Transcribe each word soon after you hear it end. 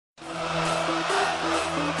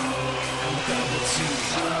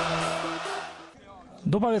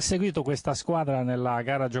Dopo aver seguito questa squadra nella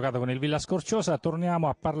gara giocata con il Villa Scorciosa, torniamo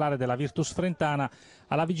a parlare della Virtus Frentana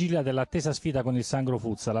alla vigilia dell'attesa sfida con il Sangro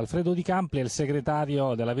Futsal. Alfredo Di Campli è il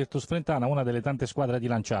segretario della Virtus Frentana, una delle tante squadre di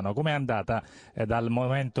Lanciano. Com'è andata dal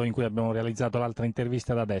momento in cui abbiamo realizzato l'altra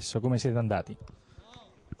intervista ad adesso? Come siete andati?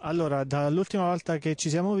 Allora, dall'ultima volta che ci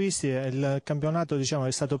siamo visti il campionato, diciamo,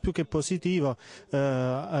 è stato più che positivo,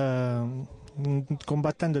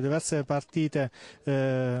 combattendo diverse partite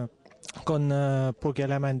con pochi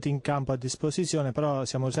elementi in campo a disposizione, però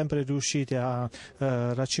siamo sempre riusciti a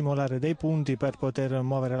raccimolare dei punti per poter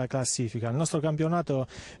muovere la classifica. Il nostro campionato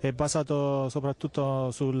è basato soprattutto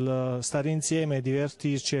sul stare insieme,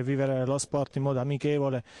 divertirci e vivere lo sport in modo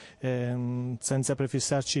amichevole, senza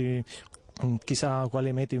prefissarci chissà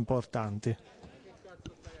quali mete importanti.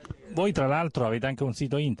 Voi tra l'altro avete anche un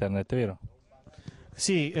sito internet, vero?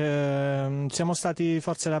 Sì, siamo stati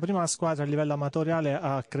forse la prima squadra a livello amatoriale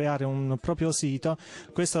a creare un proprio sito.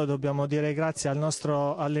 Questo dobbiamo dire grazie al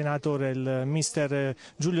nostro allenatore, il mister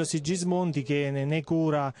Giulio Sigismondi, che ne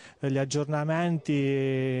cura gli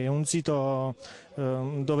aggiornamenti. È un sito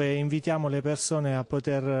dove invitiamo le persone a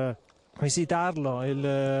poter visitarlo.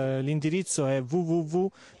 L'indirizzo è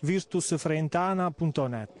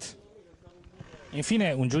www.virtusfrentana.net.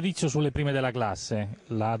 Infine un giudizio sulle prime della classe.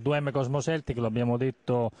 La 2M Cosmo Celtic, lo abbiamo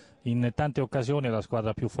detto in tante occasioni, è la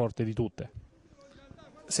squadra più forte di tutte.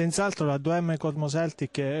 Senz'altro la 2M Cosmo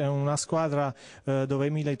Celtic è una squadra dove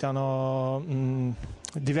militano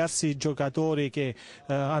diversi giocatori che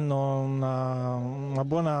hanno una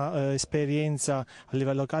buona esperienza a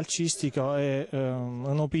livello calcistico e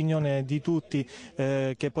un'opinione di tutti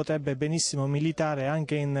che potrebbe benissimo militare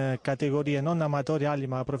anche in categorie non amatoriali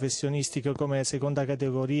ma professionistiche come seconda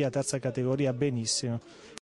categoria, terza categoria, benissimo.